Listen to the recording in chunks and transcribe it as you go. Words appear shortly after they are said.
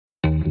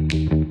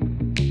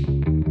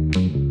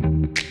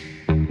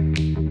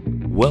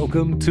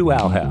Welcome to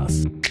Our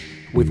House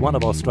with one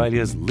of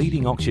Australia's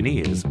leading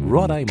auctioneers,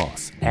 Rod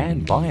Amos,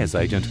 and buyer's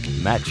agent,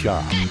 Matt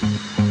Sharp.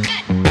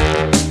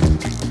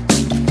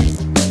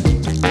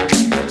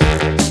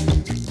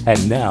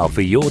 And now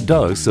for your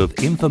dose of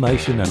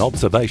information and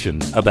observation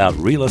about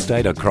real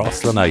estate across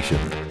the nation.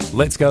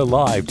 Let's go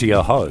live to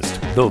your host,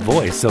 the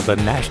voice of the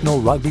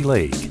National Rugby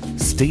League,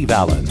 Steve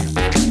Allen.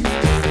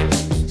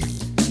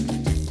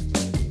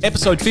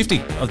 Episode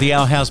 50 of the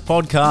Our House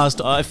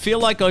podcast. I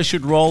feel like I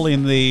should roll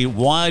in the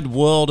wide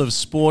world of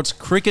sports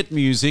cricket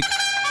music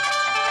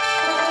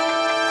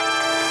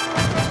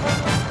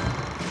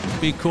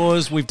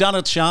because we've done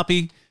it,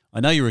 Sharpie.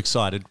 I know you're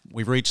excited.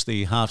 We've reached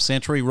the half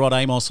century. Rod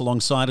Amos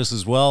alongside us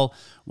as well,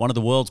 one of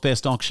the world's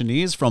best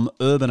auctioneers from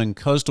urban and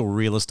coastal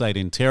real estate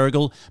in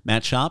Terrigal.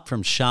 Matt Sharp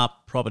from Sharp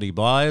Property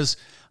Buyers.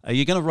 Are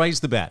you going to raise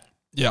the bat?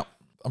 Yeah.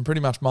 I'm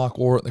pretty much Mark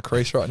Waugh at the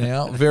crease right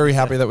now. Very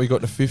happy that we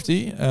got to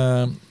 50.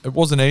 It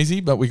wasn't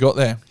easy, but we got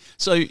there.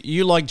 So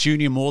you like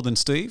Junior more than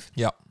Steve?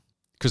 Yep.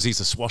 Because he's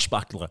a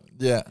swashbuckler.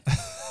 Yeah.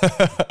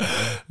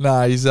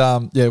 No, he's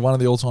one of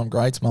the all-time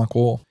greats, Mark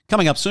Waugh.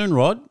 Coming up soon,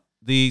 Rod,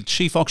 the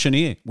chief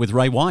auctioneer with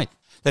Ray White.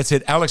 That's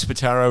it. Alex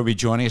Pitaro will be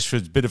joining us for a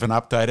bit of an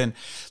update. And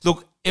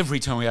look, every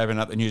time we open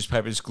up the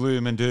newspaper, it's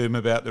gloom and doom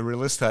about the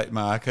real estate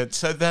market.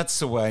 So that's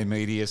the way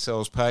media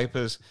sells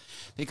papers.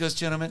 Because,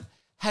 gentlemen,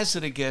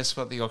 hazard a guess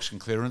what the auction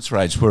clearance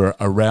rates were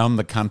around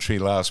the country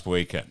last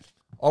weekend?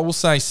 I will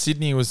say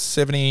Sydney was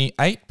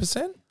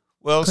 78%.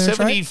 Well,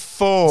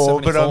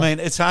 74, but I mean,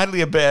 it's hardly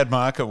a bad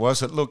market,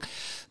 was it? Look,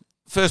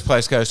 first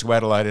place goes to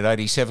Adelaide at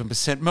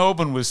 87%.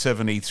 Melbourne was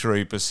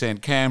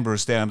 73%.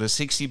 Canberra's down to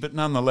 60%, but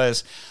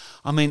nonetheless,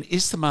 I mean,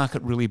 is the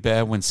market really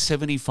bad when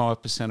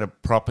 75%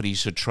 of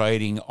properties are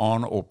trading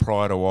on or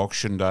prior to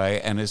auction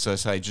day? And as I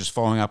say, just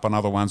following up on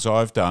other ones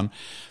I've done,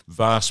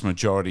 vast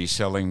majority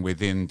selling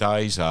within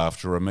days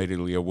after,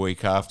 immediately a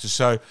week after.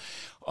 So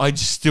I'd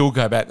still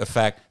go back to the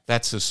fact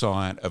that's a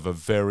sign of a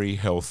very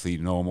healthy,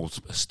 normal,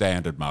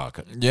 standard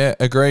market. Yeah,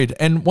 agreed.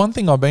 And one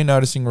thing I've been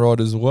noticing, Rod,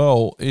 as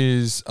well,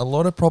 is a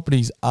lot of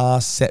properties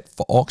are set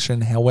for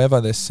auction. However,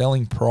 they're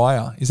selling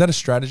prior. Is that a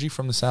strategy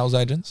from the sales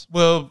agents?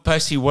 Well,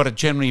 basically what it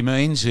generally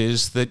means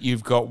is that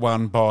you've got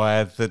one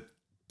buyer that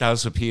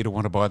does appear to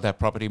want to buy that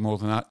property more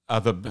than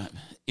other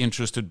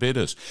interested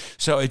bidders.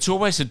 So it's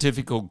always a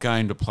difficult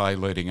game to play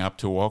leading up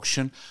to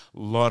auction. A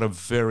lot of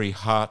very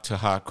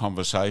heart-to-heart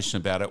conversation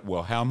about it.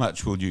 Well, how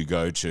much will you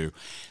go to?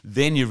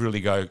 Then you really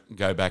go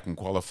back and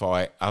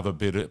qualify other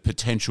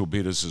potential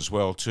bidders as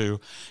well too.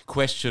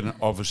 Question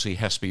obviously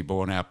has to be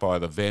borne out by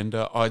the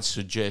vendor. I'd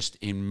suggest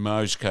in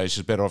most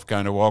cases better off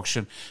going to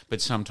auction, but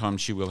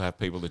sometimes you will have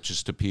people that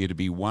just appear to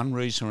be one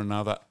reason or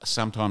another,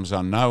 sometimes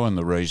unknown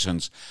the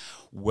reasons,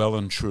 well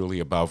and truly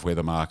above where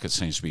the market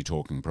seems to be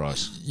talking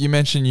price. You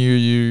mentioned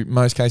you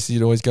most cases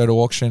you'd always go to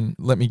auction.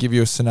 Let me give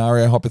you a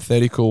scenario,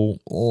 hypothetical.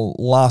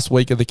 Last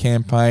week of the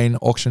campaign,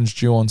 auction's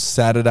due on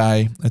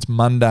Saturday. It's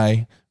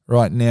Monday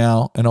right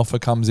now. An offer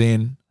comes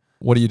in.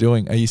 What are you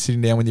doing? Are you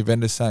sitting down with your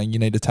vendor saying you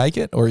need to take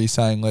it, or are you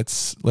saying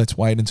let's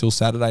wait until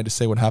Saturday to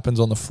see what happens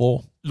on the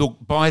floor?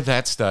 Look, by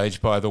that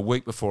stage, by the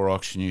week before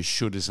auction, you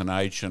should, as an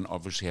agent,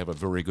 obviously have a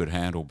very good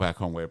handle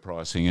back on where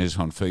pricing is,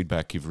 on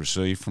feedback you've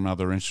received from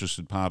other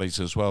interested parties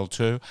as well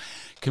too.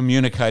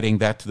 Communicating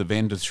that to the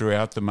vendor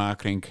throughout the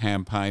marketing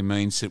campaign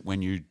means that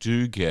when you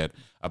do get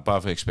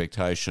above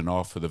expectation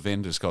offer, the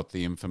vendor's got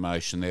the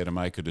information there to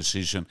make a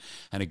decision.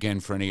 And again,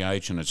 for any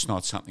agent, it's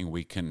not something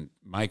we can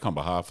make on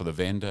behalf of the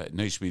vendor. It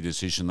needs to be a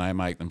decision they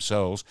make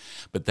themselves,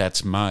 but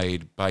that's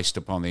made based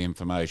upon the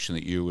information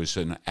that you as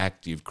an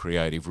active,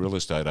 creative real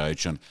estate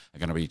agent are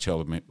going to be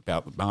telling them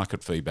about the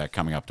market feedback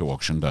coming up to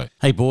auction day.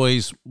 Hey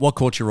boys, what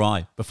caught your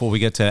eye before we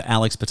get to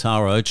Alex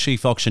Pitaro,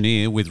 chief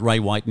auctioneer with Ray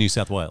White, New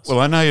South Wales?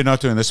 Well, I know you're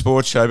not doing the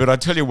sports show, but I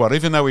tell you what,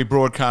 even though we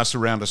broadcast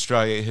around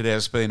Australia, it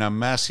has been a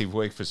massive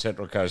week for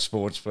Central Coast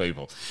sports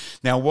people.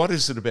 Now, what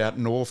is it about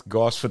North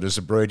Gosford as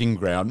a breeding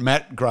ground?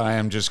 Matt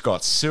Graham just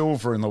got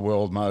silver in the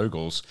World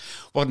Moguls.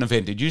 What an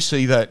event. Did you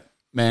see that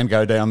man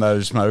go down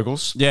those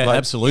moguls? Yeah,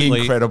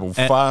 absolutely. Incredible.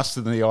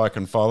 Faster than the eye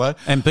can follow.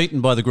 And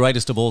beaten by the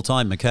greatest of all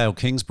time, Mikhail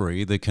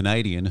Kingsbury, the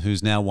Canadian,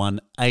 who's now won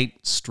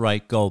 8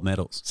 straight gold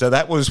medals. So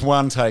that was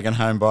one taken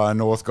home by a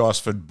North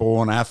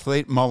Gosford-born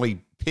athlete,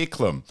 Molly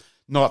Picklum,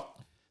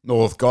 not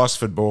North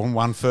Gosford-born,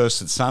 won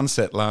first at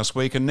Sunset last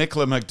week. And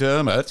Nicola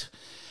McDermott,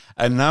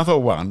 another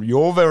one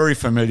you're very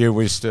familiar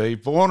with,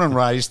 Steve, born and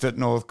raised at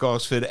North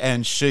Gosford,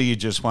 and she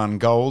just won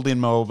gold in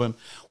Melbourne,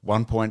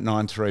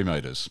 1.93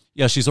 metres.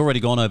 Yeah, she's already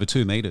gone over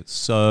 2 metres,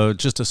 so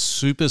just a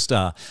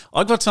superstar.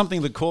 I've got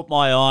something that caught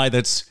my eye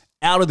that's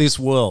out of this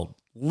world,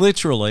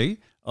 literally.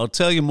 I'll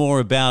tell you more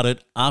about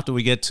it after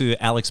we get to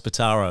Alex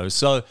Pitaro.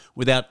 So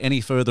without any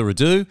further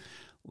ado,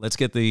 let's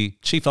get the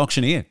chief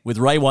auctioneer with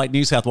Ray White,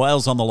 New South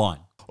Wales on the line.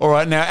 All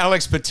right, now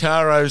Alex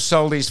Pitaro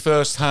sold his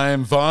first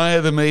home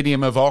via the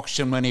medium of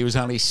auction when he was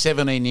only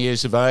 17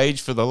 years of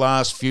age. For the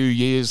last few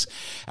years,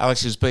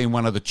 Alex has been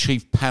one of the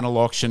chief panel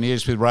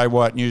auctioneers with Ray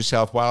White New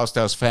South Wales,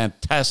 does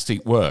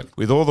fantastic work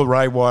with all the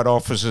Ray White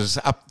offices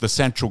up the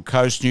Central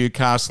Coast,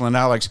 Newcastle. And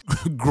Alex,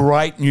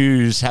 great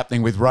news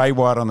happening with Ray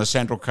White on the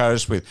Central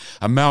Coast with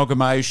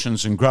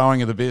amalgamations and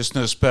growing of the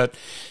business. But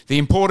the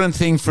important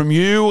thing from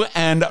you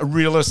and a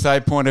real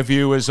estate point of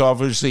view is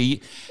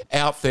obviously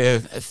out there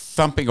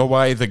thumping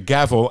away the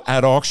gavel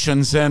at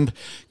auctions, and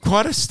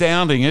quite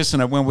astounding, isn't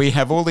it, when we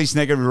have all these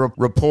negative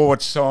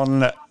reports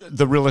on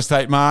the real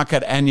estate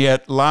market, and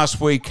yet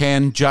last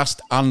weekend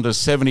just under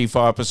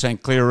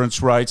 75%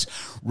 clearance rates.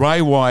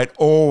 Ray White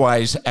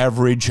always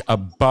average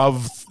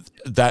above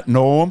that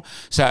norm.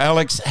 So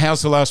Alex,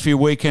 how's the last few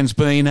weekends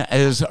been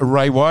as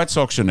Ray White's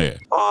auctioneer?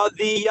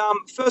 The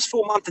first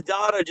full month of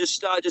data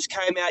just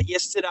came out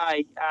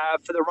yesterday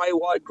for the Ray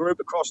White Group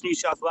across New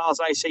South Wales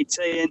ACT,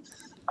 and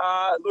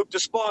look,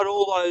 despite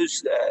all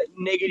those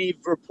negative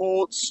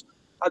reports,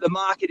 the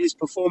market is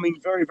performing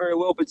very, very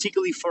well,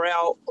 particularly for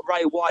our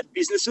Ray White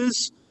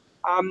businesses.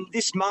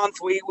 This month,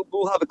 we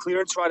will have a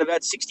clearance rate of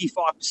about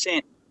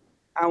 65%.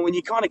 And when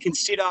you kind of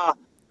consider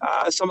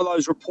some of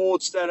those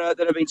reports that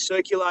have been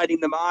circulating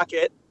the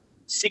market,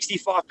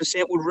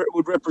 65%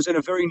 would represent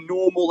a very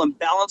normal and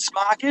balanced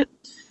market.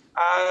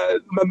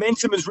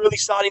 Momentum is really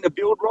starting to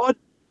build, Rod.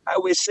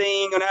 We're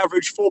seeing on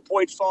average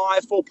 4.5,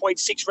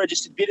 4.6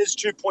 registered bidders,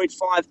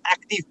 2.5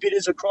 active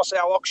bidders across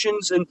our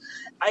auctions, and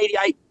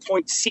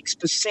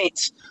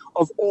 88.6%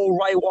 of all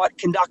Ray White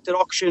conducted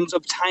auctions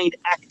obtained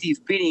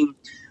active bidding.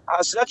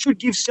 So that should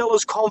give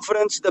sellers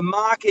confidence the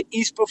market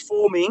is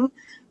performing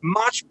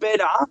much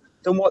better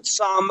than what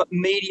some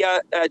media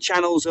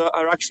channels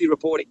are actually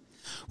reporting.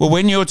 Well,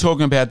 when you're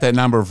talking about that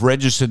number of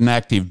registered and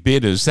active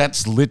bidders,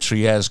 that's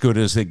literally as good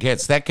as it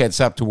gets. That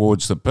gets up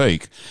towards the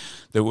peak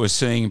that we're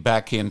seeing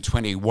back in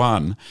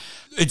 21.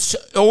 It's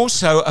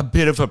also a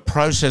bit of a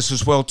process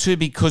as well too,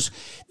 because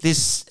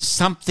there's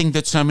something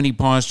that so many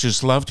buyers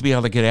just love to be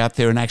able to get out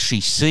there and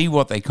actually see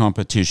what their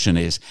competition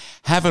is,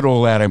 have it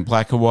all out in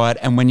black and white.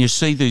 And when you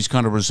see these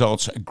kind of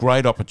results, a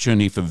great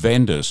opportunity for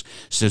vendors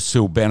to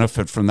still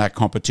benefit from that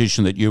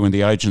competition that you and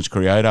the agents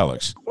create,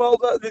 Alex. Well,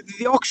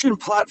 the auction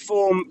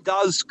platform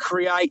does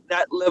create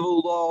that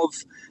level of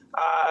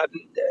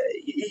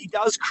it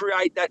does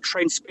create that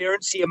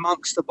transparency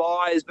amongst the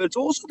buyers, but it's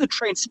also the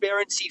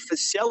transparency for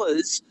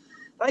sellers.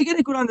 They get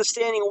a good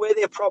understanding of where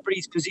their property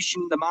is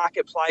positioned in the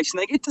marketplace, and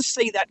they get to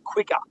see that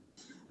quicker.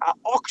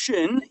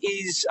 Auction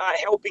is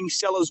helping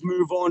sellers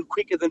move on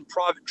quicker than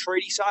private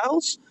treaty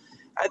sales.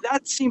 And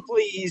that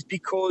simply is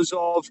because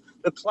of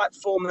the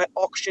platform that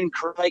auction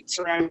creates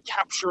around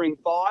capturing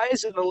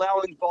buyers and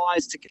allowing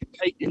buyers to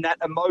compete in that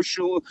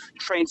emotional,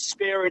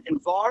 transparent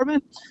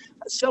environment.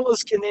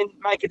 Sellers can then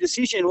make a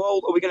decision, well,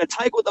 are we going to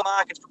take what the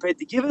market's prepared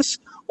to give us,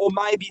 or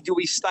maybe do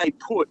we stay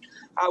put,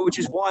 which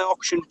is why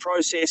auction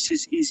process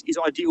is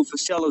ideal for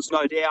sellers,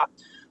 no doubt.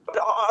 But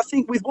I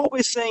think with what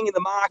we're seeing in the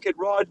market,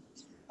 Rod,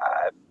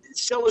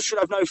 sellers should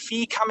have no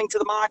fear coming to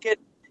the market.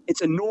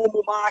 It's a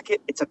normal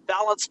market. It's a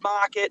balanced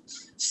market.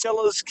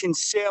 Sellers can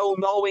sell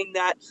knowing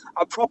that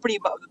property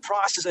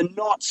prices are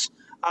not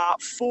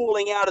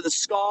falling out of the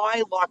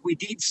sky like we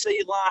did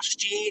see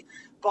last year.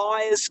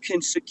 Buyers can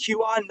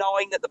secure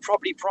knowing that the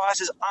property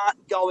prices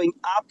aren't going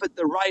up at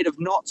the rate of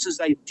knots as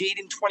they did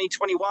in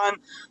 2021.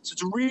 So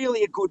it's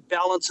really a good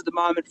balance at the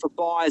moment for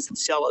buyers and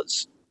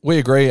sellers. We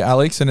agree,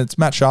 Alex, and it's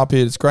Matt Sharp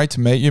here. It's great to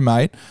meet you,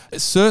 mate.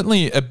 It's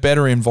certainly a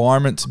better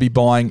environment to be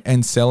buying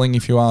and selling,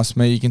 if you ask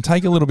me. You can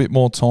take a little bit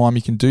more time.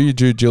 You can do your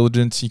due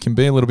diligence. You can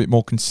be a little bit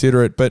more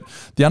considerate. But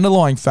the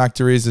underlying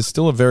factor is there's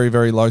still a very,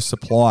 very low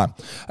supply.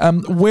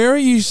 Where are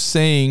you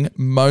seeing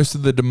most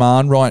of the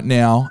demand right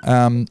now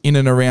in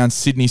and around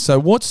Sydney? So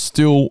what's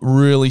still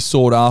really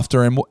sought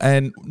after,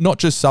 and not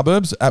just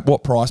suburbs, at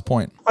what price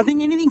point? I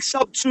think anything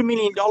sub $2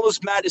 million,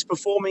 Matt, is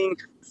performing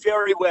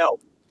very well.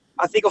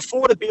 I think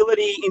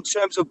affordability in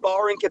terms of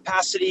borrowing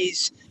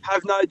capacities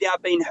have no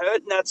doubt been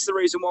hurt, and that's the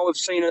reason why we've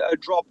seen a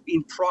drop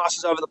in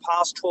prices over the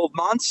past 12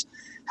 months.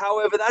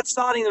 However, that's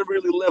starting to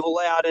really level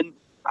out, and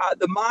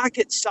the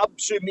market sub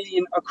 2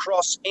 million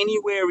across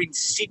anywhere in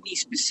Sydney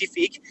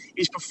specific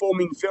is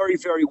performing very,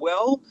 very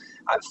well.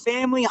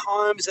 Family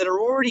homes that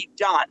are already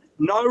done,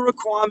 no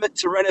requirement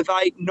to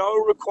renovate, no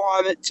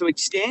requirement to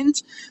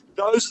extend.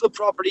 Those are the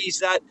properties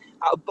that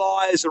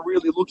buyers are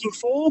really looking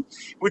for,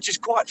 which is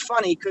quite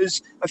funny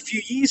because a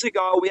few years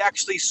ago we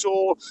actually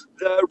saw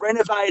the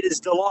renovators'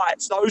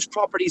 delights. Those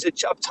properties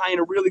obtain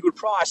a really good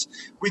price.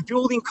 With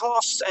building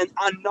costs and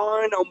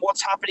unknown on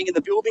what's happening in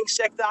the building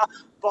sector,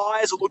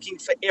 buyers are looking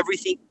for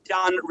everything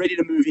done, ready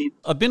to move in.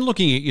 I've been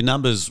looking at your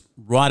numbers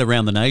right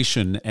around the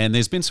nation, and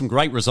there's been some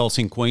great results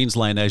in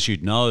Queensland, as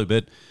you'd know,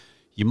 but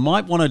you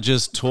might want to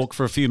just talk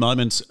for a few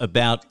moments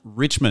about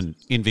Richmond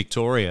in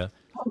Victoria.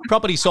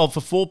 Property sold for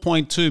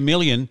 $4.2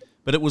 million,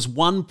 but it was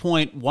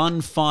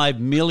 $1.15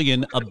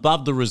 million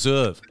above the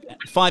reserve.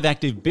 5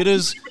 active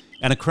bidders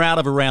and a crowd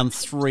of around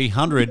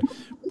 300.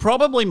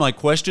 Probably my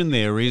question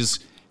there is,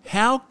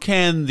 How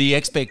can the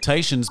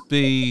expectations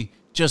be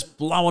just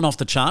blowing off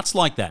the charts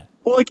like that?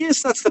 Well, I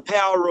guess that's the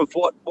power of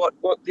what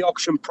the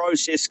auction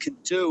process can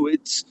do.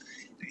 It's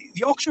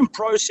the auction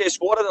process,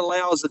 what it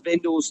allows the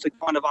vendors to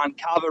kind of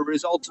uncover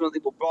is ultimately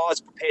what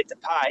buyers are prepared to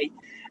pay.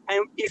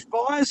 And if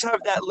buyers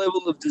have that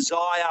level of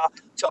desire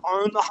to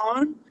own the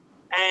home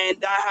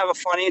and they have a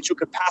financial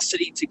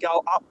capacity to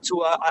go up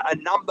to a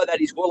number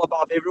that is well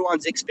above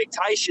everyone's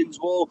expectations,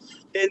 well,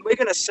 then we're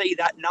going to see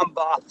that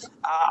number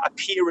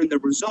appear in the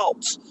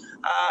results.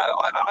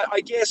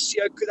 I guess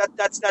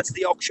that's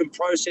the auction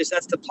process.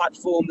 That's the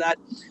platform that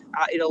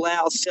it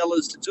allows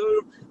sellers to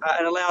do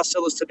and allows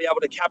sellers to be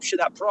able to capture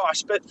that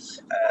price. But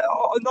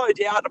no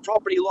doubt a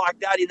property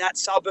like that in that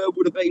suburb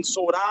would have been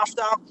sought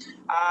after.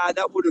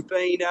 That would have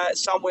been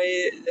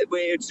somewhere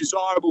where it's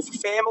desirable for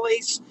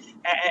families.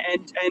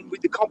 And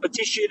with the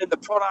competition and the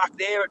product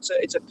there,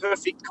 it's a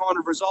perfect kind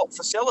of result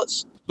for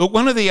sellers. Look,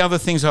 one of the other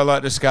things I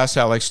like to discuss,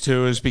 Alex,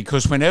 too, is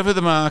because whenever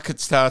the market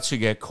starts to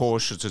get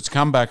cautious, it's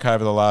come back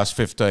over the last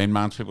 15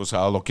 months, people say,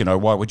 oh, look,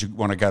 why would you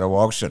want to go to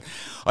auction?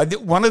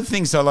 One of the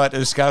things I like to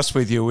discuss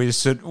with you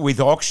is that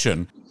with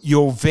auction,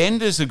 your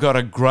vendors have got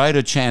a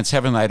greater chance,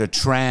 haven't they, to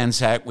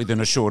transact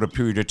within a shorter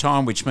period of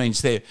time, which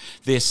means their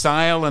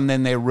sale and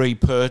then their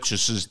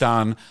repurchase is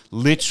done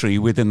literally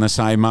within the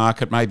same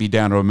market, maybe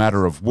down to a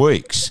matter of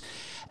weeks.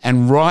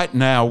 And right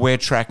now we're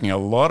tracking a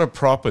lot of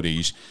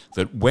properties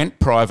that went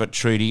private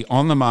treaty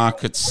on the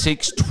market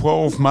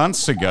 6-12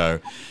 months ago.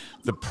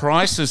 The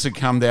prices have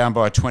come down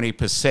by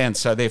 20%,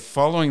 so they're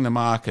following the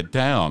market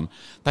down.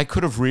 They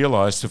could have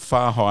realised a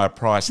far higher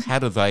price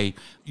had they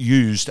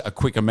used a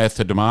quicker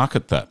method to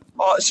market that.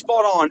 Oh,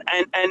 spot on,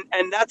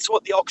 and that's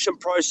what the auction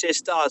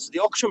process does. The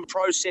auction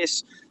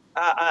process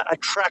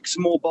attracts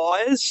more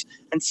buyers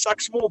and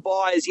sucks more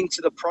buyers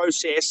into the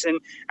process,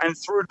 and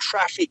through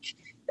traffic,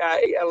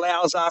 it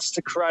allows us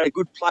to create a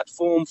good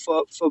platform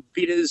for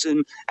bidders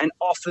and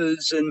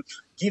offers, and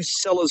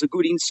gives sellers a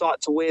good insight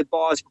to where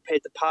buyers are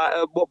prepared to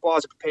pay, what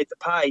buyers are prepared to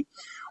pay.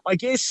 I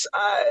guess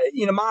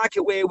in a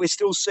market where we're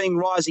still seeing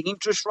rising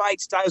interest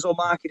rates, days on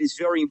market is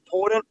very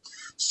important.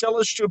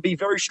 Sellers should be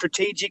very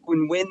strategic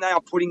when they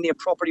are putting their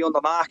property on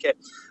the market.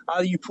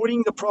 Are you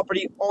putting the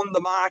property on the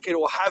market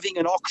or having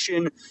an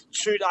auction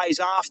 2 days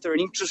after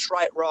an interest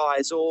rate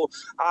rise? Or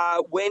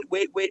when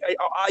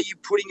are you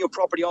putting your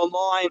property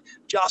online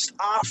just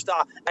after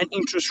an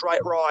interest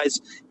rate rise?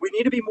 We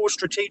need to be more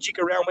strategic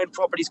around when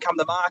properties come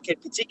to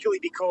market, particularly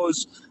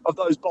because of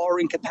those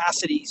borrowing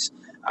capacities.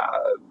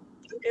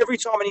 Every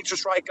time an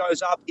interest rate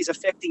goes up is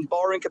affecting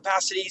borrowing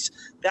capacities.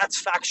 That's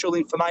factual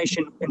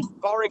information. And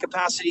borrowing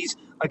capacities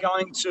are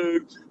going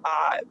to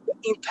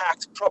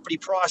impact property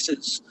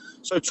prices.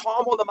 So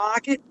time on the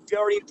market,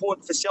 very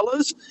important for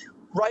sellers.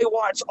 Ray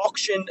White's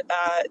auction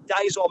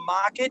days on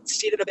market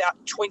sit at about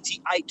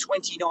 28,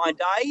 29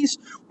 days,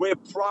 where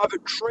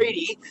private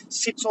treaty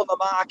sits on the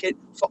market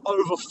for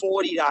over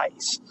 40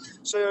 days.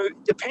 So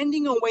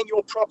depending on when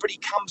your property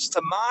comes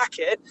to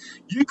market,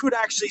 you could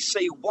actually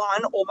see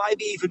one or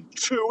maybe even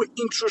two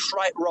interest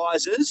rate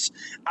rises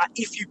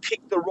if you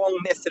pick the wrong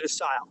method of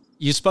sale.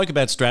 You spoke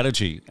about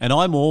strategy, and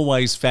I'm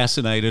always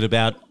fascinated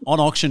about on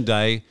auction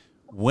day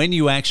when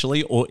you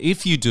actually, or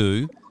if you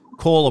do,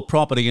 call a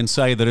property and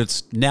say that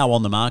it's now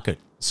on the market.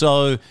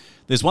 So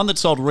there's one that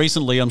sold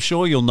recently. I'm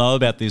sure you'll know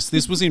about this.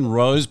 This was in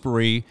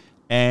Rosebery,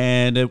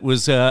 and it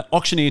was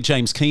auctioneer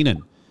James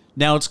Keenan.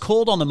 Now it's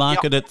called on the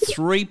market at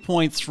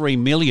 $3.3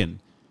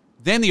 million.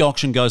 Then the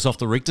auction goes off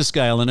the Richter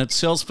scale and it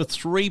sells for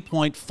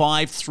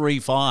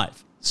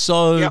 $3.535.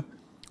 So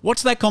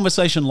what's that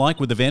conversation like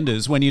with the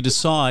vendors when you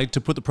decide to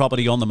put the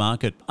property on the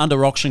market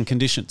under auction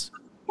conditions?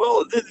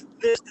 Well,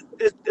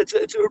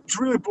 it's a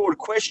really broad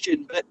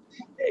question, but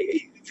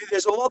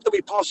there's a lot that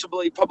we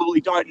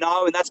probably don't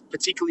know, and that's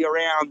particularly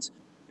around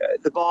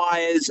the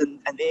buyers and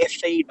their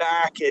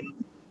feedback and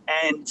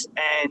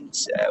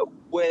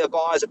where the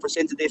buyers have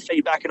presented their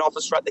feedback and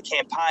offers throughout the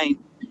campaign.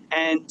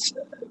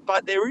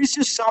 But there is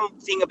just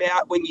something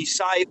about when you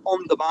say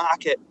on the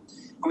market,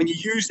 and when you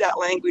use that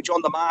language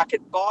on the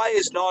market,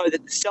 buyers know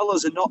that the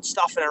sellers are not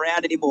stuffing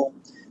around anymore.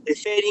 They're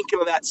fair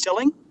income about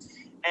selling,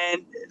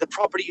 and the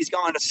property is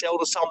going to sell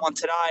to someone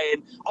today.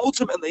 And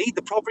ultimately,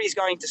 the property is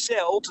going to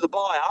sell to the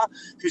buyer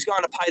who's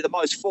going to pay the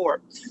most for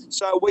it.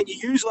 So when you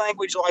use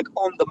language like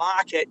on the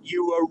market,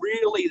 you are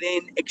really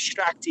then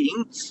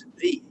extracting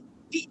the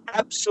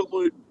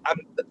absolute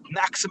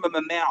maximum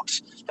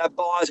amount that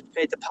buyers are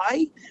prepared to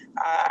pay,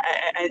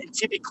 and it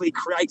typically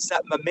creates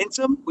that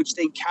momentum, which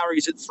then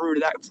carries it through to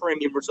that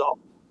premium result.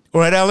 All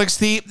right, Alex,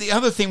 the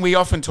other thing we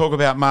often talk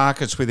about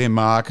markets within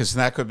markets,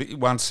 and that could be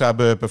one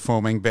suburb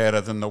performing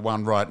better than the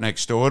one right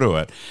next door to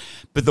it.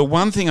 But the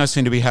one thing I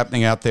seem to be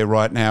happening out there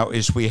right now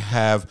is we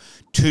have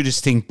two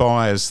distinct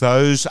buyers.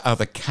 Those are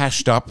the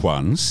cashed up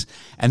ones,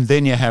 and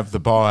then you have the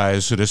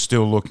buyers that are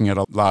still looking at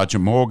a larger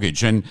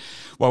mortgage. And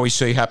what we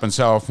see happen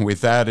so often with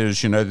that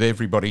is,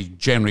 everybody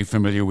generally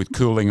familiar with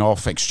cooling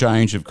off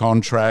exchange of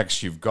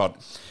contracts. You've got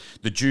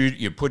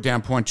You put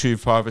down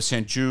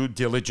 0.25% due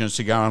diligence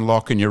to go and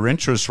lock in your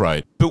interest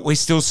rate. But we're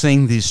still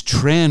seeing this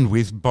trend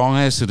with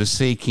buyers that are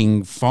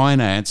seeking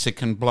finance. It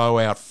can blow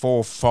out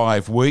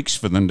 4-5 weeks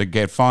for them to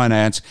get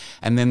finance,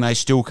 and then they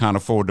still can't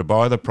afford to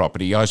buy the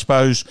property. I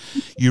suppose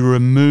you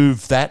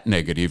remove that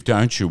negative,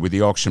 don't you, with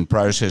the auction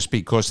process,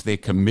 because they're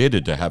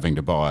committed to having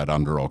to buy it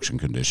under auction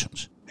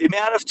conditions. The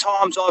amount of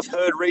times I've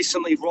heard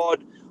recently,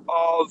 Rod,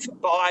 of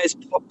buyers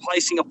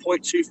placing a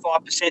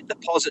 0.25%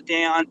 deposit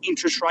down,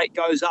 interest rate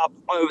goes up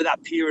over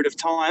that period of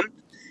time,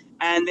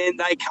 and then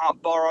they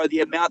can't borrow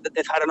the amount that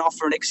they've had an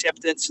offer and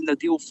acceptance, and the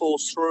deal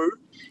falls through.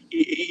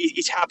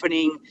 It's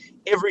happening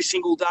every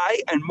single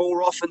day, and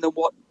more often than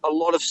what a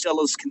lot of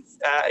sellers can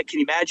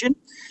imagine.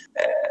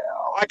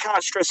 I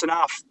can't stress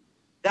enough,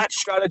 that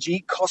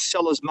strategy costs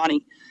sellers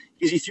money,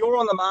 because if you're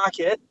on the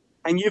market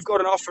and you've got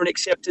an offer and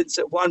acceptance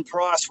at one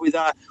price with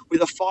a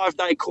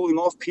 5-day cooling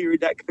off period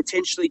that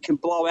potentially can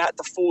blow out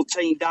to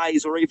 14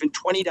 days or even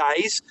 20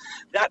 days,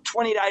 that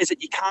 20 days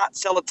that you can't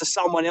sell it to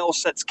someone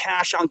else that's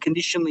cash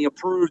unconditionally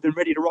approved and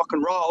ready to rock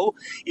and roll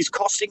is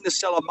costing the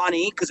seller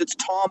money, because it's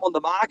time on the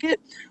market,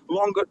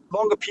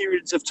 longer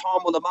periods of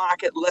time on the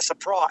market, lesser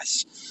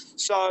price.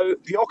 So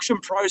the auction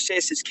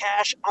process is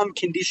cash,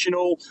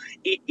 unconditional.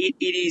 It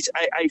is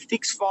a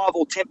fixed 5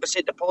 or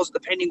 10% deposit,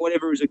 depending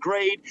whatever is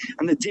agreed,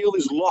 and the deal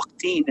is locked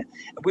in,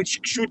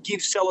 which should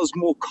give sellers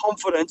more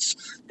confidence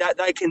that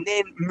they can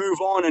then move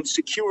on and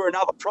secure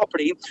another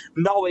property,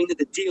 knowing that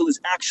the deal is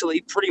actually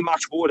pretty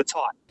much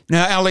watertight.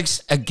 Now,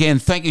 Alex, again,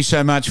 thank you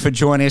so much for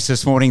joining us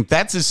this morning.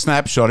 That's a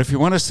snapshot. If you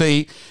want to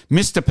see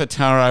Mr.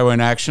 Pitaro in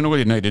action, all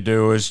you need to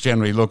do is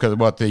generally look at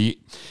what the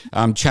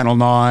Channel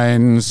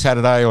 9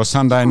 Saturday or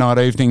Sunday night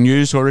evening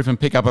news, or even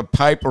pick up a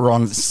paper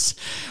on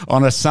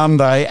a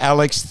Sunday.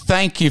 Alex,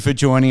 thank you for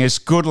joining us.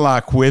 Good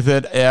luck with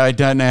it. I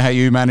don't know how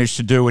you managed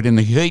to do it in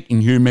the heat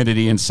and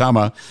humidity in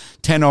summer.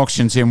 10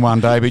 auctions in one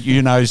day, but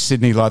you know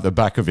Sydney like the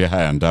back of your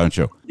hand, don't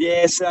you?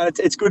 Yes,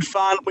 it's good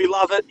fun. We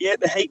love it. Yeah,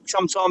 the heat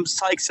sometimes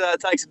takes a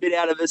bit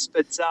out of us,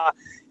 but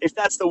if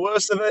that's the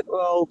worst of it,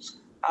 well,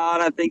 I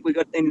don't think we've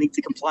got anything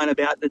to complain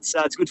about. It's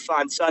good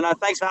fun. So, no,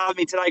 thanks for having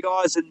me today,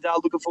 guys, and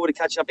looking forward to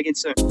catching up again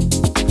soon.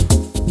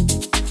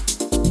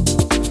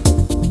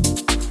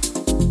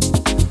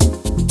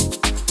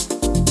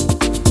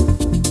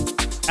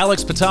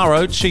 Alex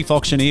Pitaro, Chief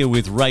Auctioneer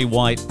with Ray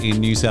White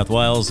in New South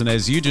Wales. And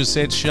as you just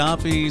said,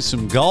 Sharpie,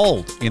 some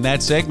gold in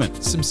that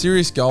segment. Some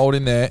serious gold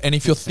in there. And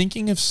if you're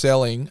thinking of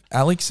selling,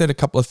 Alex said a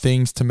couple of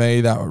things to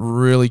me that were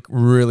really,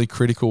 really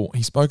critical.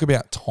 He spoke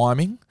about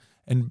timing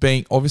and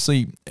being,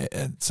 obviously,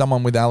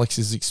 someone with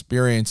Alex's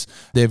experience,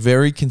 they're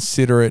very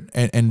considerate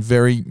and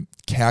very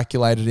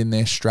calculated in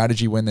their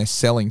strategy when they're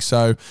selling.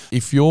 So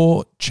if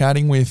you're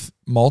chatting with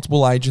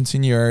multiple agents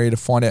in your area to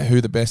find out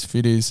who the best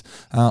fit is,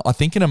 I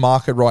think in a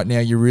market right now,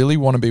 you really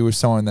want to be with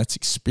someone that's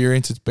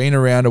experienced, it's been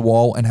around a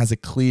while, and has a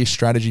clear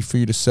strategy for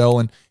you to sell.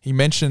 And he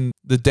mentioned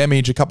the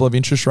damage a couple of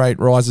interest rate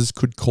rises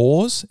could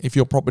cause if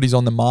your property's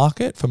on the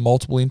market for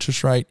multiple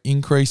interest rate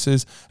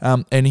increases.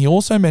 And he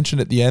also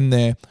mentioned at the end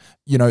there,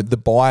 you know, the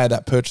buyer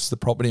that purchased the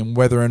property and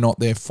whether or not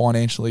they're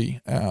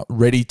financially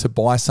ready to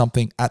buy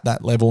something at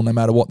that level, no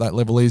matter what that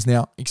level is.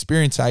 Now,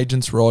 experienced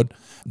agents, Rod,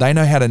 they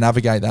know how to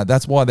navigate that.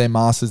 That's why they're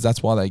masters.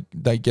 That's why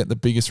they get the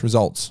biggest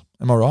results.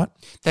 Am I right?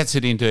 That's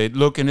it indeed.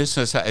 Look, and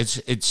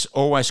it's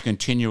always a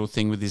continual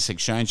thing with this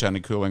exchange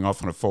only cooling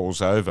off when it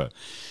falls over.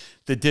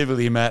 The devil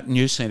you Matt, and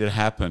you've seen it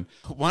happen.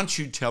 Once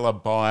you tell a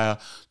buyer,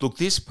 look,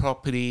 this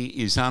property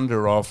is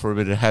under offer,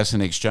 but it has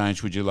an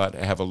exchange, would you like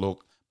to have a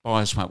look?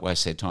 Buyers won't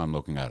waste their time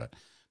looking at it.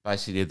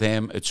 Basically, to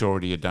them, it's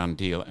already a done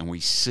deal, and we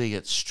see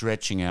it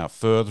stretching out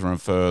further and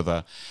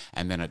further,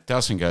 and then it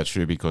doesn't go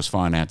through because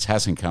finance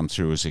hasn't come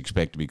through as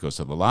expected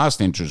because of the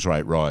last interest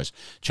rate rise,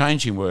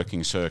 changing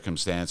working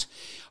circumstance.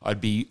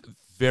 I'd be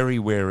very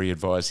wary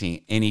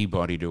advising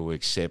anybody to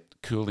accept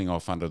cooling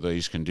off under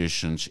these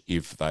conditions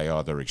if they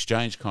either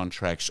exchange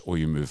contracts or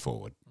you move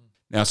forward.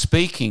 Now,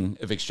 speaking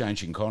of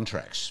exchanging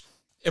contracts,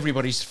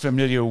 everybody's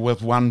familiar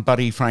with one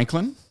Buddy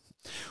Franklin.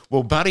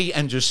 Well, Buddy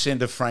and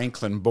Jacinda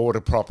Franklin bought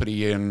a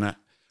property in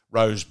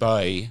Rose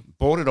Bay,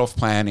 bought it off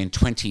plan in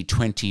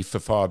 2020 for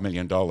 $5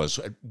 million.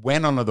 It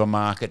went onto the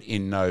market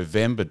in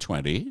November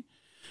 22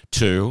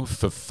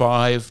 for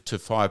 $5 to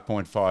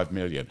 $5.5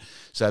 million.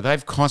 So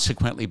they've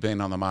consequently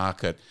been on the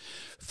market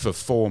for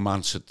 4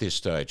 months at this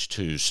stage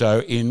too.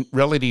 So in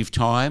relative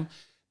time,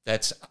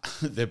 that's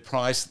the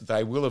price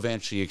they will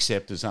eventually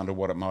accept is under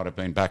what it might have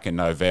been back in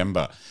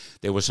November.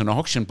 There was an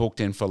auction booked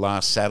in for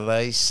last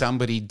Saturday.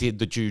 Somebody did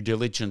the due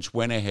diligence,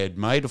 went ahead,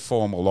 made a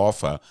formal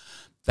offer.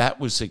 That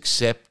was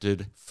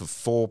accepted for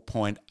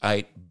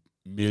 $4.8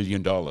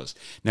 million.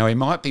 Now, he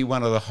might be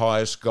one of the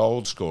highest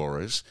gold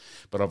scorers,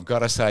 but I've got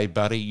to say,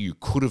 Buddy, you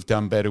could have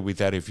done better with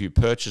that if you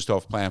purchased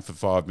off plan for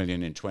 $5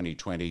 million in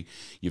 2020.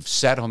 You've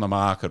sat on the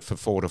market for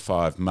 4 to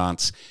 5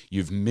 months.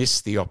 You've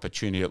missed the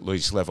opportunity at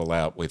least level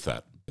out with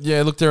that.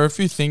 Yeah, look, there are a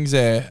few things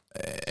there,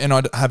 and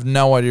I have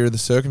no idea of the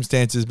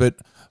circumstances, but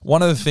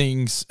one of the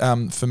things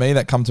for me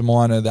that come to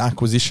mind are the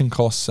acquisition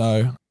costs.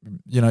 So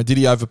did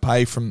he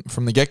overpay from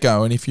the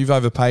get-go? And if you've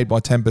overpaid by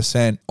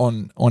 10%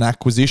 on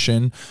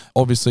acquisition,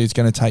 obviously it's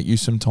going to take you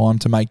some time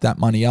to make that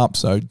money up.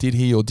 So did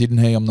he or didn't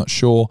he? I'm not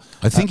sure.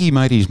 I think he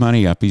made his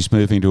money up. He's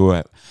moving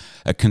to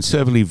a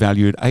conservatively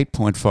valued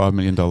 $8.5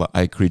 million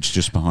acreage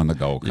just behind the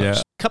Gold Coast. Yeah.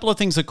 A couple of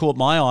things that caught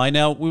my eye.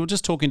 Now, we were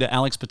just talking to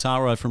Alex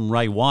Pitaro from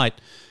Ray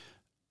White.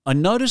 I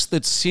noticed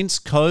that since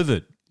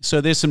COVID, so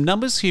there's some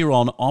numbers here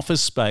on office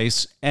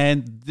space,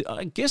 and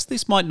I guess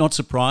this might not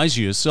surprise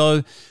you.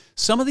 So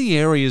some of the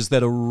areas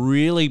that are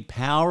really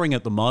powering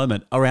at the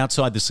moment are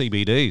outside the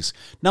CBDs.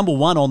 Number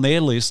one on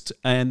their list,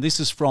 and this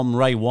is from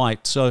Ray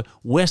White, so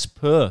West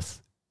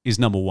Perth is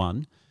number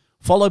one,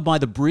 followed by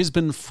the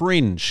Brisbane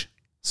Fringe.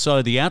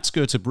 So the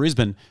outskirts of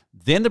Brisbane,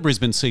 then the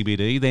Brisbane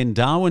CBD, then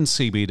Darwin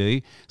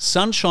CBD,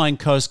 Sunshine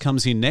Coast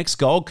comes in next,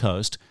 Gold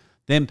Coast,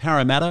 then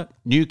Parramatta,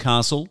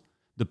 Newcastle,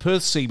 the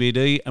Perth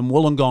CBD, and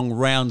Wollongong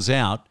rounds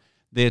out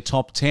their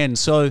top 10.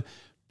 So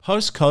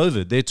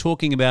post-COVID, they're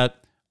talking about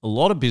a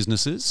lot of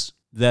businesses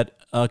that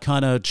are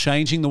kind of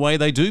changing the way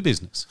they do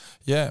business.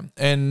 Yeah,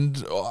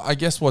 and I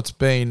guess what's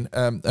been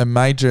a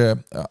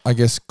major,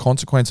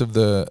 consequence of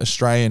the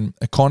Australian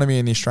economy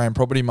and the Australian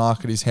property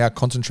market is how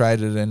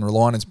concentrated and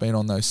reliant it's been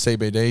on those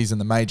CBDs and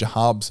the major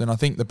hubs. And I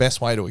think the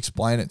best way to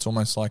explain it's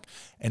almost like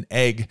an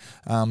egg.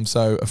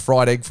 So a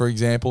fried egg, for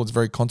example, it's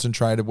very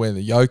concentrated where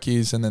the yolk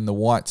is and then the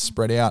white's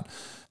spread out.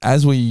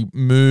 As we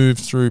move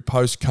through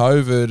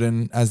post-COVID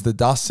and as the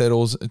dust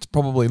settles, it's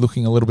probably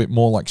looking a little bit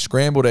more like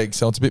scrambled eggs.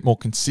 So it's a bit more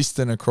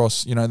consistent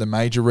across, the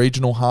major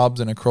regional hubs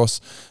and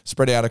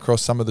spread out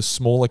across some of the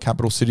smaller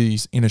capital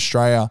cities in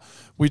Australia,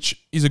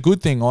 which is a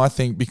good thing, I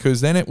think,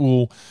 because then it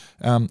will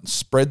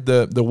spread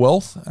the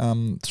wealth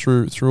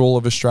through all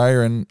of Australia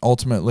and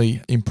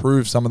ultimately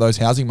improve some of those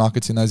housing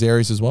markets in those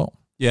areas as well.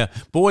 Yeah.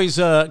 Boys,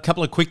 a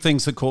couple of quick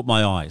things that caught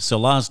my eye. So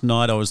last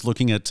night I was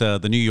looking at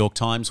the New York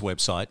Times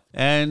website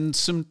and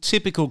some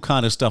typical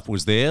kind of stuff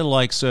was there.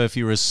 Like, so if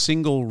you're a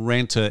single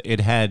renter,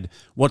 it had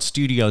what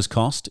studios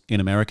cost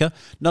in America.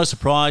 No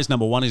surprise,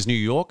 number one is New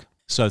York.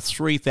 So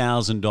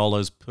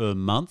 $3,000 per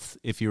month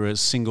if you're a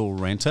single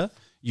renter.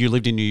 You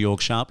lived in New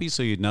York, Sharpie,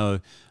 so you'd know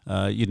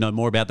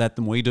more about that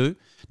than we do.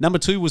 Number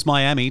two was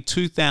Miami,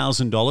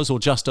 $2,000 or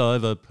just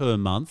over per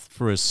month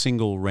for a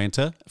single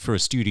renter for a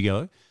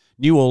studio.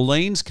 New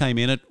Orleans came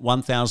in at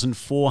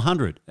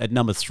 $1,400 at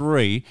number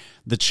three.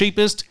 The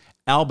cheapest,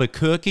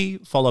 Albuquerque,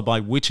 followed by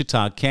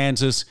Wichita,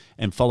 Kansas,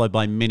 and followed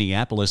by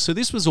Minneapolis. So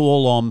this was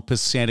all on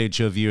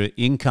percentage of your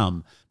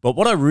income. But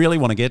what I really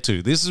want to get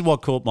to, this is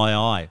what caught my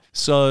eye.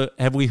 So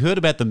have we heard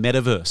about the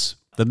metaverse?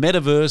 The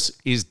metaverse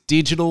is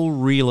digital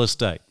real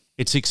estate.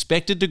 It's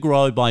expected to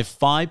grow by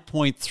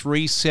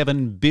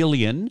 $5.37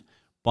 billion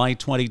by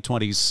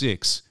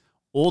 2026.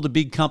 All the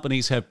big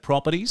companies have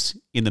properties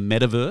in the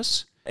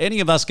metaverse.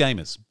 Any of us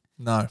gamers?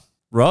 No.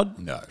 Rod?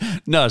 No.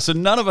 No, so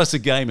none of us are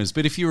gamers,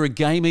 but if you're a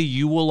gamer,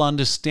 you will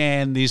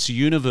understand this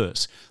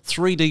universe.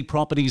 3D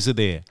properties are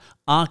there.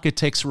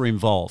 Architects are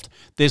involved.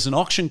 There's an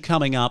auction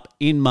coming up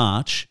in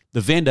March. The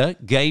vendor,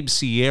 Gabe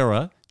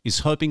Sierra, is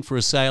hoping for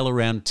a sale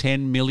around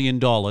 $10 million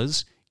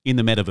in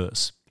the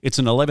metaverse. It's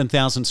an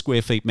 11,000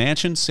 square feet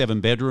mansion, 7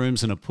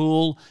 bedrooms and a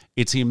pool.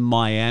 It's in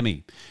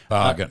Miami.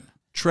 Bargain.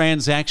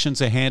 Transactions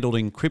are handled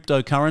in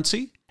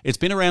cryptocurrency. It's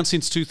been around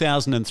since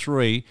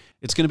 2003.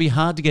 It's going to be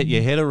hard to get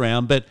your head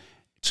around, but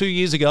 2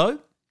 years ago,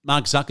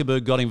 Mark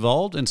Zuckerberg got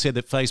involved and said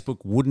that Facebook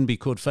wouldn't be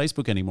called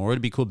Facebook anymore.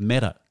 It'd be called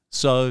Meta.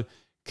 So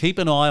keep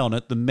an eye on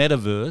it, the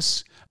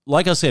metaverse.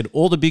 Like I said,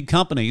 all the big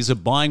companies are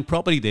buying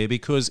property there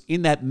because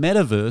in that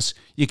metaverse,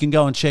 you can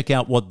go and check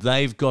out what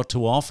they've got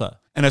to offer.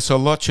 And it's a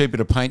lot cheaper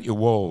to paint your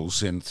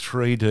walls in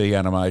 3D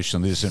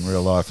animation than it is in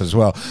real life as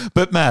well.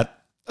 But Matt,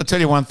 I'll tell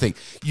you one thing.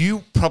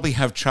 You probably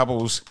have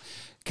troubles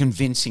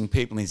convincing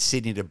people in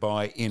Sydney to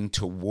buy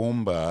into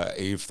Toowoomba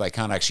if they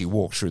can't actually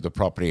walk through the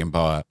property and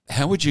buy it.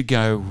 How would you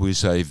go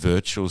with a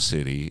virtual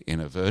city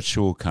in a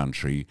virtual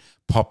country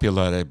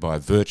populated by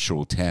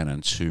virtual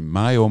tenants who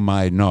may or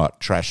may not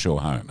trash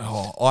your home?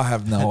 Oh, I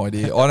have no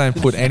idea. I don't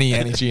put any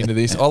energy into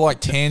this. I like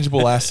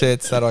tangible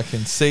assets that I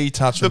can see,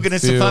 touch, Look, and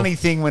it's feel. a funny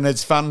thing when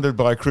it's funded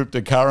by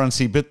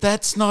cryptocurrency, but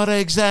that's not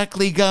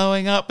exactly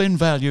going up in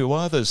value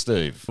either,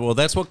 Steve. Well,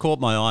 that's what caught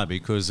my eye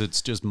because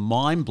it's just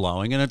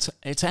mind-blowing and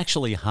it's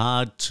actually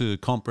hard to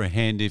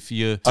comprehend if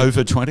you're...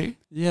 Over 20?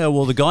 Yeah,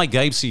 well, the guy,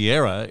 Gabe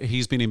Sierra,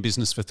 he's been in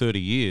business for 30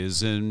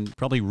 years and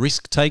probably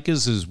risk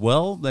takers as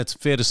well. That's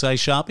fair to say,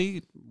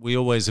 Sharpie. We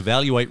always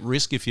evaluate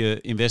risk if you're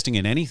investing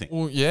in anything.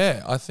 Well,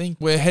 yeah, I think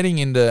we're heading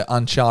into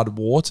uncharted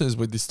waters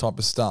with this type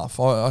of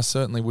stuff. I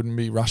certainly wouldn't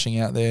be rushing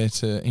out there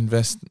to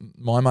invest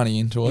my money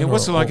into it. Yeah,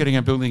 what's it like getting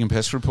a building and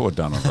pest report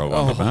done on Roll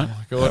Oh my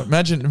God.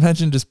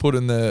 Imagine just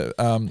putting the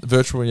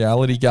virtual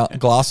reality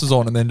glasses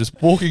on and then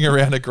just walking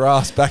around a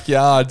grass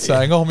backyard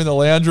saying, I'm in the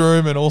lounge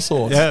room and all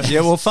sorts. Yeah,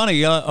 well,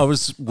 funny, I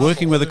was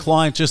working with a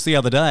client just the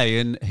other day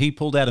and he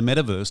pulled out a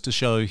metaverse to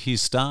show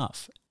his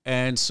staff.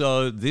 And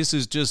so this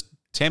is just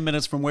 10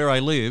 minutes from where I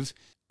live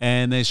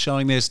and they're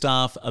showing their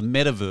staff a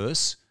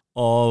metaverse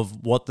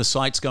of what the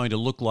site's going to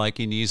look like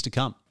in years to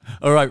come.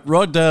 All right,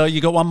 Rod,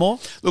 you got one more?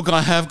 Look,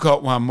 I have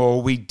got one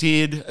more.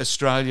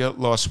 Australia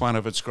lost one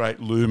of its great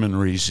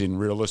luminaries in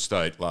real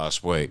estate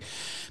last week.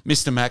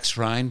 Mr. Max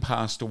Rain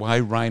passed away,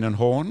 Rain and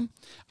Horn,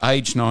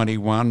 age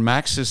 91.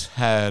 Max has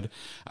had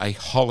a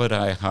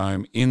holiday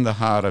home in the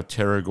heart of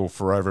Terrigal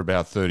for over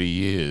about 30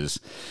 years.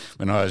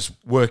 When I was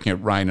working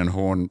at Rain and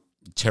Horn,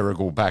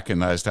 Terrigal back in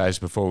those days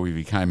before we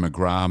became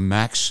McGrath,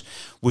 Max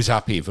was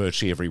up here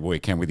virtually every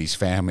weekend with his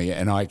family,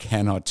 and I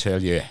cannot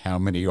tell you how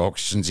many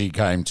auctions he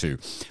came to.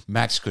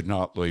 Max could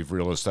not leave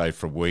real estate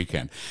for a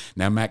weekend.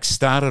 Now, Max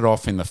started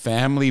off in the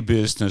family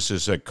business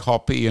as a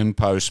copy and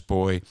post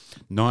boy,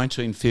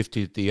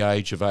 1950 at the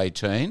age of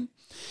 18.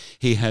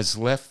 He has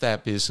left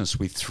that business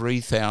with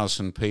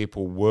 3,000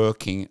 people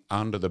working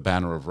under the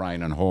banner of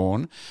Rain and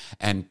Horn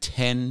and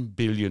 $10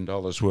 billion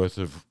worth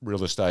of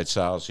real estate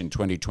sales in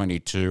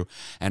 2022.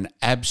 An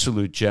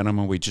absolute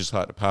gentleman. We'd just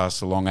like to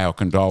pass along our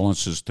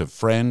condolences to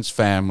friends,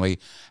 family,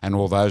 and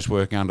all those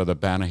working under the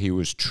banner. He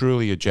was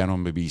truly a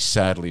gentleman to be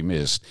sadly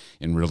missed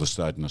in real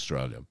estate in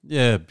Australia.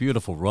 Yeah,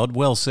 beautiful, Rod.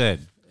 Well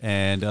said.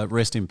 And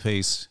rest in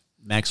peace,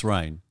 Max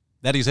Rain.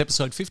 That is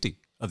episode 50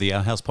 of the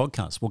Our House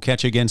podcast. We'll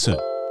catch you again soon.